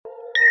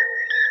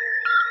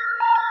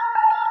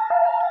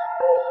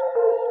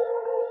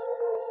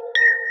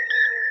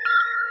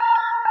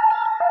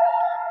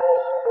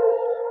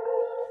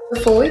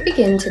Before we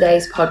begin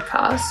today's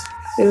podcast,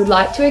 we would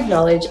like to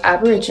acknowledge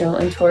Aboriginal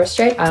and Torres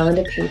Strait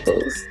Islander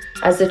peoples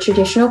as the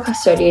traditional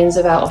custodians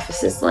of our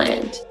office's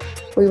land.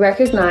 We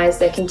recognise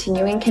their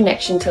continuing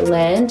connection to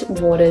land,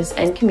 waters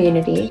and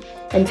community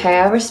and pay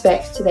our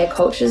respects to their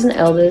cultures and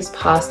elders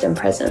past and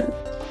present.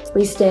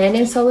 We stand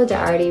in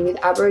solidarity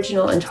with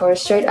Aboriginal and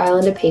Torres Strait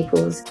Islander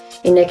peoples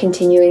in their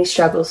continuing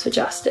struggles for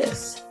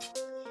justice.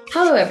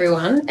 Hello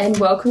everyone and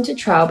welcome to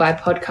Trial by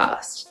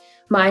Podcast.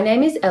 My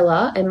name is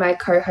Ella and my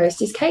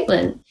co-host is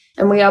Caitlin,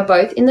 and we are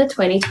both in the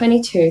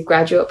 2022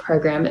 graduate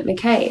program at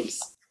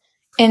McCabe's.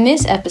 In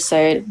this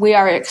episode, we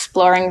are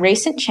exploring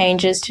recent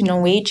changes to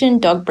Norwegian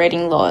dog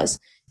breeding laws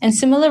and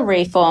similar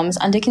reforms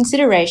under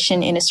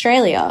consideration in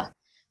Australia.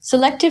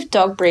 Selective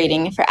dog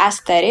breeding for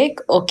aesthetic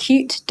or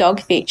cute dog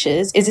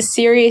features is a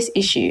serious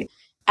issue,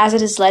 as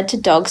it has led to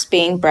dogs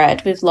being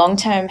bred with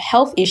long-term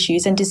health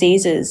issues and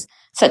diseases,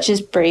 such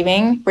as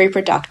breathing,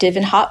 reproductive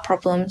and heart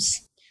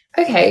problems.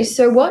 Okay,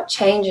 so what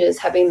changes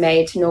have been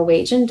made to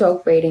Norwegian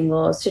dog breeding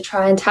laws to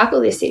try and tackle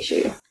this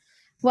issue?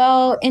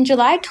 Well, in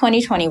July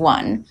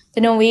 2021, the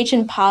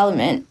Norwegian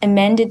Parliament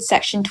amended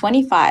Section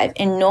 25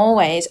 in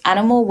Norway's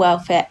Animal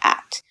Welfare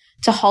Act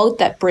to hold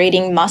that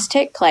breeding must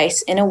take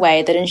place in a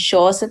way that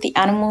ensures that the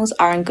animals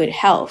are in good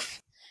health.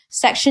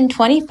 Section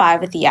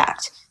 25 of the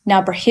Act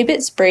now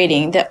prohibits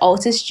breeding that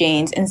alters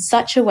genes in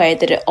such a way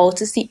that it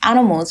alters the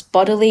animal's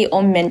bodily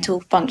or mental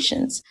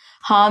functions,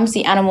 harms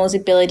the animal's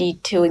ability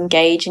to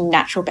engage in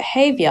natural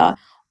behaviour,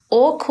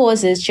 or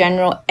causes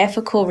general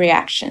ethical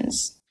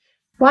reactions.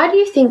 Why do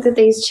you think that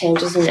these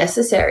changes are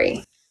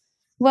necessary?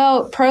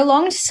 Well,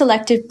 prolonged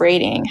selective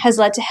breeding has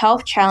led to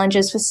health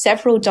challenges for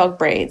several dog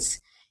breeds.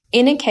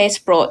 In a case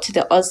brought to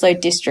the Oslo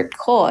District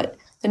Court,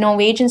 the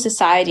Norwegian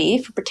Society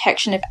for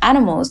Protection of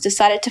Animals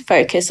decided to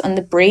focus on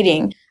the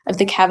breeding of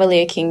the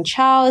Cavalier King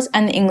Charles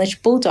and the English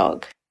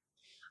Bulldog.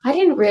 I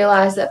didn't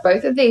realise that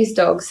both of these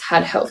dogs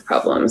had health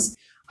problems.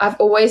 I've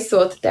always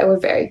thought that they were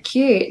very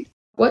cute.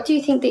 What do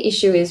you think the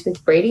issue is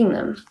with breeding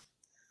them?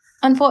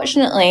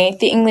 Unfortunately,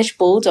 the English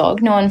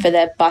Bulldog, known for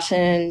their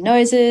button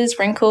noses,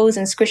 wrinkles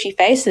and squishy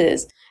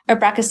faces, are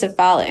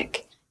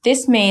brachycephalic.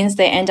 This means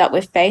they end up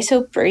with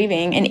facial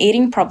breathing and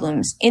eating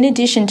problems, in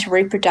addition to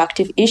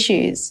reproductive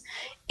issues.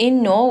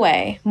 In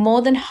Norway,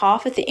 more than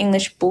half of the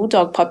English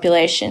Bulldog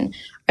population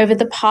over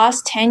the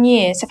past 10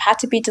 years have had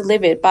to be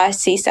delivered by a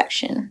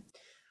C-section.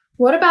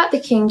 What about the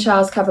King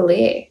Charles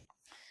Cavalier?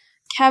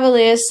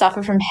 Cavaliers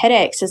suffer from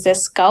headaches as their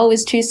skull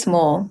is too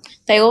small.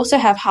 They also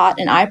have heart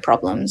and eye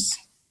problems.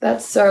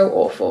 That's so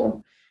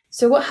awful.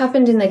 So what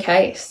happened in the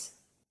case?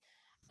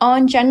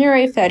 On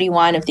January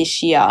 31 of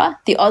this year,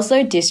 the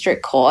Oslo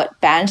District Court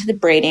banned the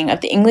breeding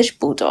of the English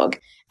Bulldog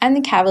and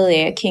the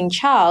Cavalier King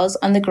Charles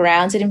on the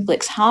grounds it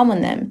inflicts harm on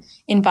them,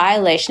 in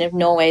violation of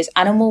Norway's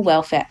Animal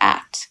Welfare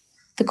Act.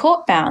 The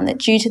court found that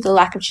due to the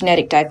lack of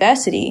genetic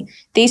diversity,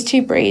 these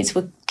two breeds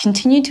would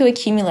continue to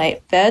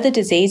accumulate further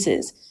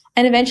diseases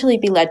and eventually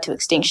be led to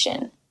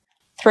extinction.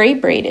 3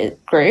 breeder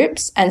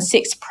groups and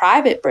 6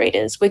 private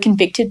breeders were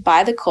convicted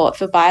by the court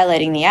for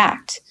violating the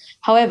act.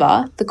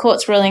 However, the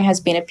court's ruling has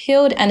been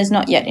appealed and is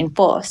not yet in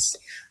force.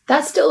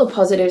 That's still a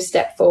positive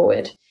step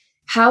forward.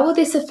 How will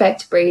this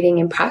affect breeding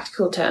in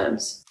practical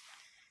terms?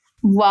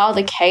 While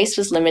the case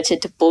was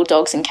limited to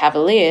bulldogs and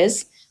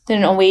cavaliers, the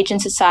Norwegian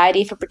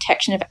Society for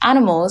Protection of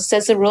Animals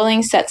says the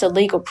ruling sets a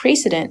legal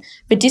precedent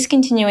for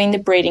discontinuing the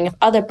breeding of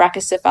other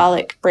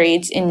brachycephalic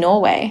breeds in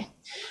Norway.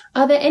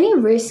 Are there any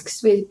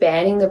risks with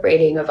banning the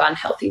breeding of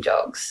unhealthy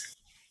dogs?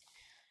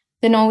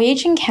 The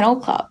Norwegian Kennel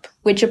Club,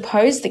 which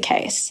opposed the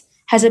case,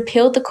 has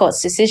appealed the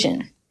court's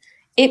decision.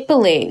 It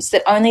believes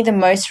that only the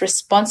most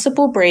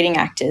responsible breeding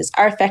actors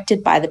are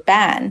affected by the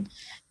ban.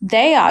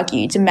 They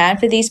argue demand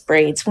for these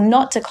breeds will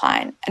not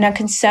decline and are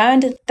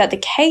concerned that the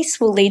case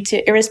will lead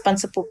to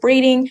irresponsible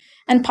breeding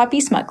and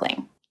puppy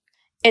smuggling.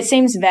 It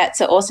seems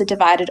vets are also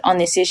divided on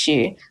this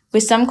issue,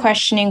 with some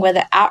questioning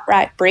whether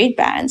outright breed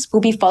bans will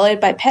be followed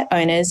by pet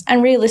owners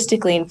and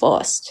realistically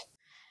enforced.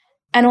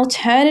 An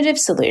alternative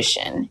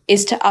solution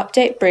is to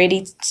update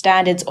breeding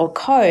standards or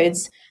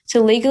codes to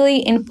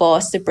legally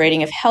enforce the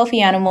breeding of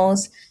healthy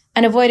animals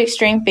and avoid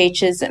extreme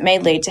features that may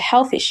lead to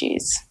health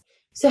issues.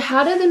 So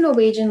how do the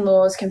Norwegian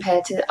laws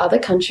compare to other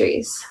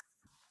countries?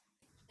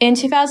 In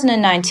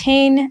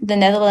 2019, the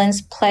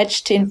Netherlands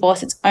pledged to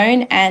enforce its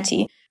own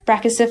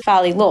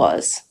anti-brachycephaly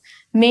laws.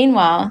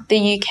 Meanwhile,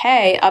 the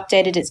UK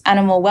updated its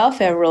animal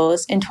welfare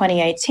rules in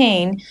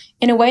 2018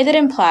 in a way that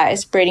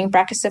implies breeding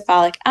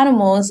brachycephalic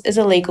animals is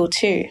illegal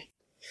too.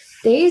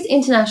 These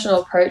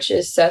international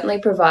approaches certainly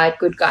provide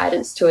good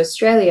guidance to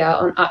Australia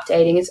on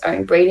updating its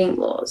own breeding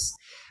laws.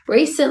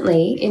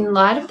 Recently, in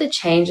light of the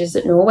changes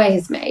that Norway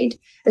has made,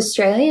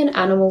 Australian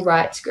animal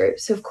rights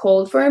groups have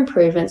called for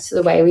improvements to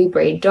the way we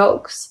breed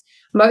dogs.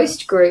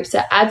 Most groups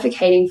are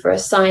advocating for a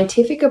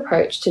scientific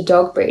approach to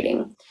dog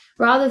breeding,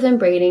 rather than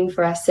breeding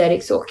for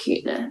aesthetics or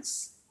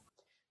cuteness.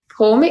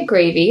 Paul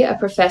McGreevy, a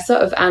professor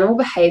of animal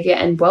behaviour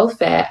and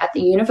welfare at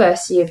the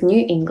University of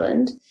New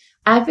England,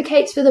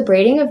 advocates for the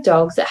breeding of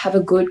dogs that have a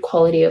good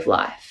quality of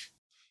life.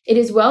 It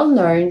is well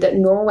known that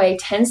Norway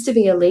tends to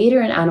be a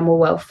leader in animal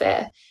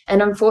welfare,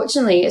 and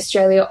unfortunately,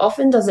 Australia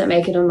often doesn't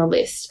make it on the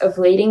list of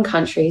leading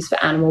countries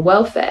for animal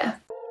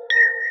welfare.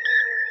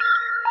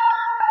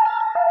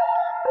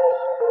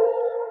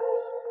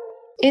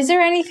 Is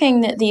there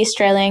anything that the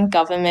Australian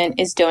government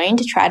is doing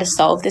to try to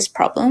solve this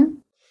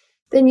problem?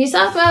 The New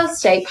South Wales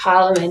State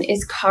Parliament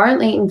is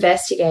currently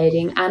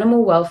investigating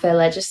animal welfare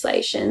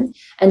legislation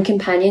and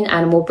companion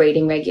animal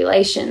breeding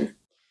regulation.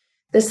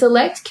 The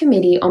Select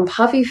Committee on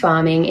Puppy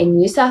Farming in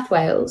New South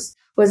Wales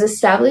was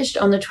established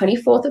on the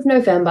 24th of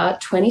November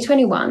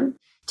 2021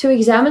 to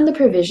examine the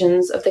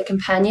provisions of the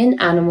Companion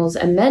Animals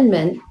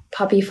Amendment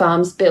Puppy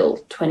Farms Bill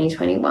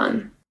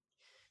 2021.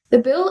 The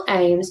bill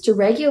aims to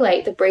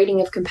regulate the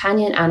breeding of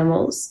companion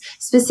animals,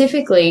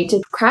 specifically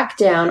to crack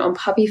down on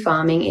puppy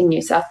farming in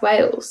New South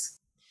Wales.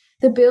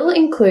 The bill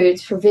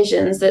includes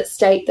provisions that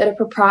state that a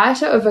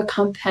proprietor of a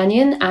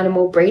companion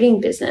animal breeding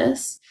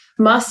business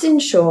must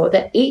ensure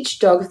that each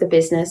dog of the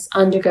business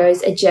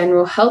undergoes a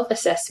general health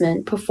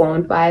assessment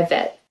performed by a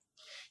vet.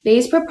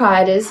 These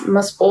proprietors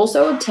must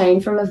also obtain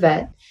from a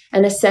vet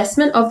an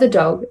assessment of the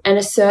dog and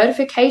a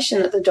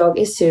certification that the dog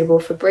is suitable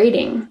for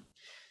breeding.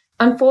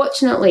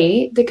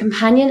 Unfortunately, the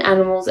Companion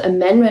Animals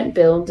Amendment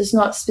Bill does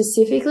not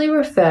specifically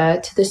refer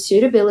to the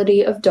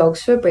suitability of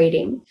dogs for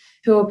breeding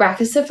who are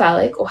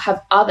brachycephalic or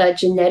have other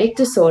genetic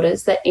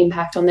disorders that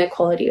impact on their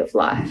quality of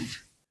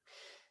life.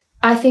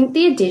 I think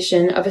the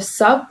addition of a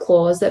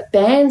sub-clause that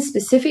bans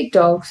specific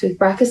dogs with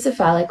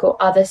brachycephalic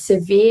or other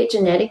severe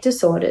genetic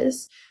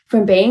disorders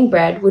from being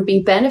bred would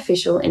be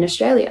beneficial in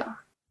Australia.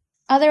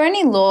 Are there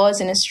any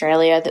laws in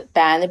Australia that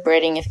ban the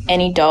breeding of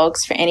any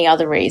dogs for any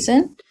other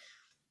reason?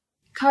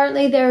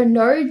 Currently, there are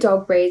no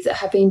dog breeds that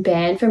have been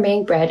banned from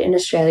being bred in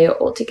Australia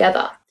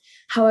altogether.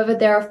 However,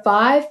 there are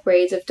 5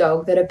 breeds of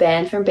dog that are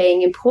banned from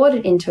being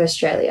imported into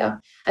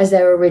Australia as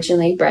they were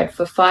originally bred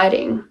for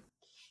fighting.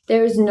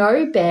 There is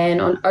no ban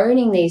on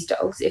owning these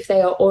dogs if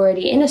they are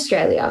already in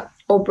Australia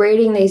or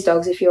breeding these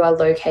dogs if you are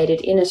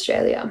located in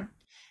Australia.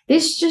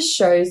 This just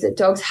shows that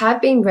dogs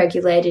have been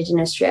regulated in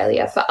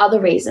Australia for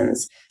other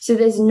reasons, so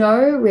there's no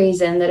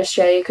reason that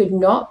Australia could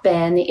not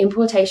ban the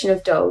importation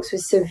of dogs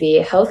with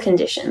severe health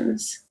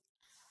conditions.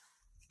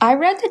 I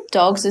read that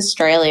Dogs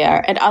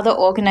Australia and other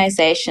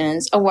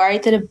organisations are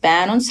worried that a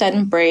ban on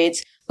certain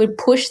breeds would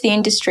push the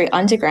industry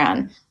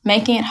underground,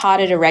 making it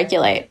harder to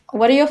regulate.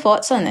 What are your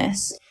thoughts on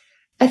this?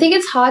 I think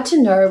it's hard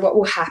to know what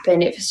will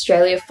happen if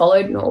Australia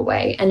followed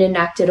Norway and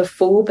enacted a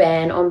full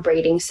ban on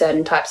breeding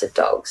certain types of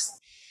dogs.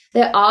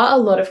 There are a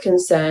lot of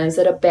concerns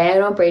that a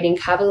ban on breeding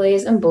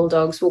Cavaliers and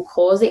Bulldogs will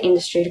cause the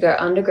industry to go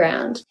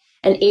underground,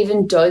 and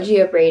even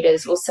dodgier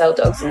breeders will sell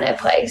dogs in their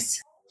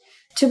place.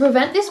 To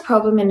prevent this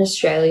problem in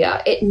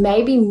Australia, it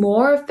may be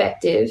more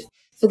effective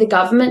for the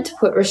government to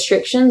put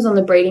restrictions on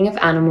the breeding of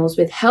animals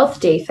with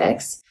health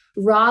defects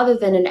rather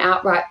than an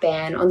outright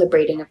ban on the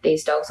breeding of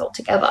these dogs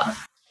altogether.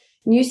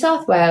 New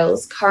South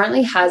Wales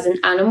currently has an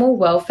Animal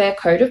Welfare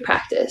Code of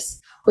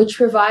Practice, which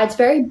provides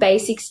very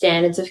basic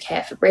standards of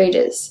care for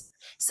breeders.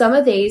 Some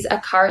of these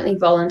are currently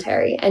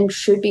voluntary and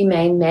should be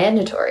made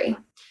mandatory.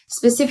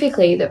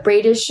 Specifically, that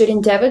breeders should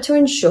endeavour to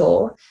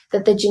ensure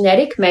that the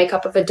genetic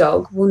makeup of a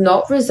dog will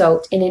not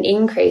result in an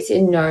increase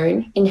in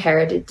known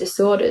inherited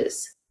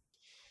disorders.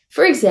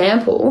 For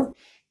example,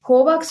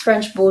 Korbach's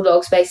French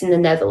Bulldogs based in the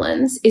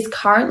Netherlands is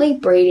currently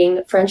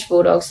breeding French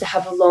Bulldogs to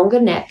have a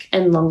longer neck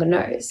and longer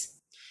nose.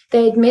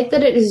 They admit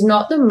that it is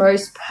not the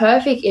most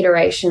perfect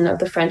iteration of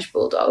the French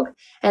Bulldog,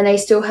 and they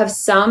still have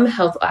some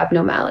health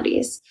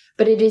abnormalities,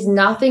 but it is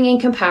nothing in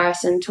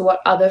comparison to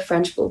what other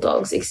French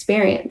Bulldogs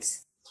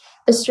experience.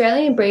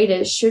 Australian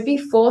breeders should be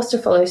forced to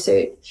follow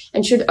suit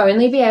and should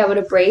only be able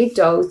to breed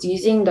dogs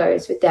using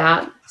those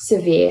without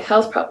severe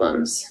health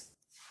problems.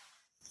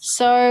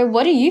 So,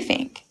 what do you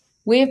think?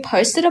 We have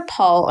posted a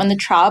poll on the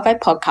Trial by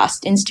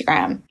Podcast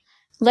Instagram.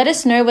 Let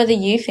us know whether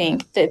you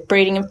think that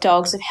breeding of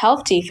dogs with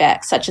health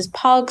defects such as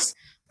pugs,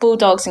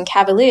 bulldogs and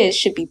cavaliers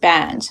should be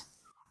banned.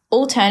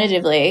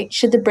 Alternatively,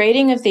 should the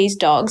breeding of these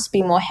dogs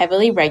be more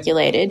heavily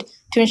regulated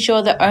to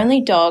ensure that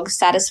only dogs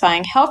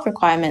satisfying health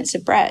requirements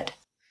are bred?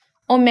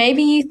 Or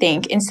maybe you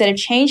think instead of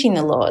changing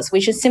the laws, we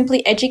should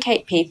simply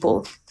educate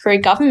people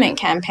through government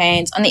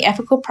campaigns on the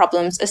ethical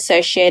problems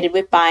associated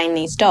with buying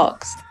these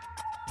dogs.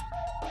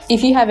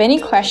 If you have any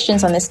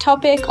questions on this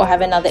topic or have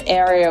another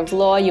area of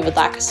law you would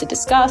like us to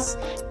discuss,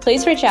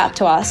 please reach out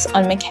to us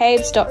on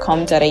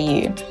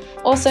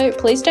mccabes.com.au. Also,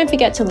 please don't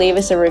forget to leave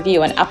us a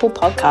review on Apple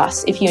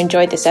Podcasts if you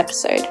enjoyed this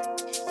episode.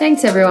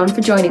 Thanks everyone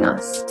for joining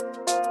us.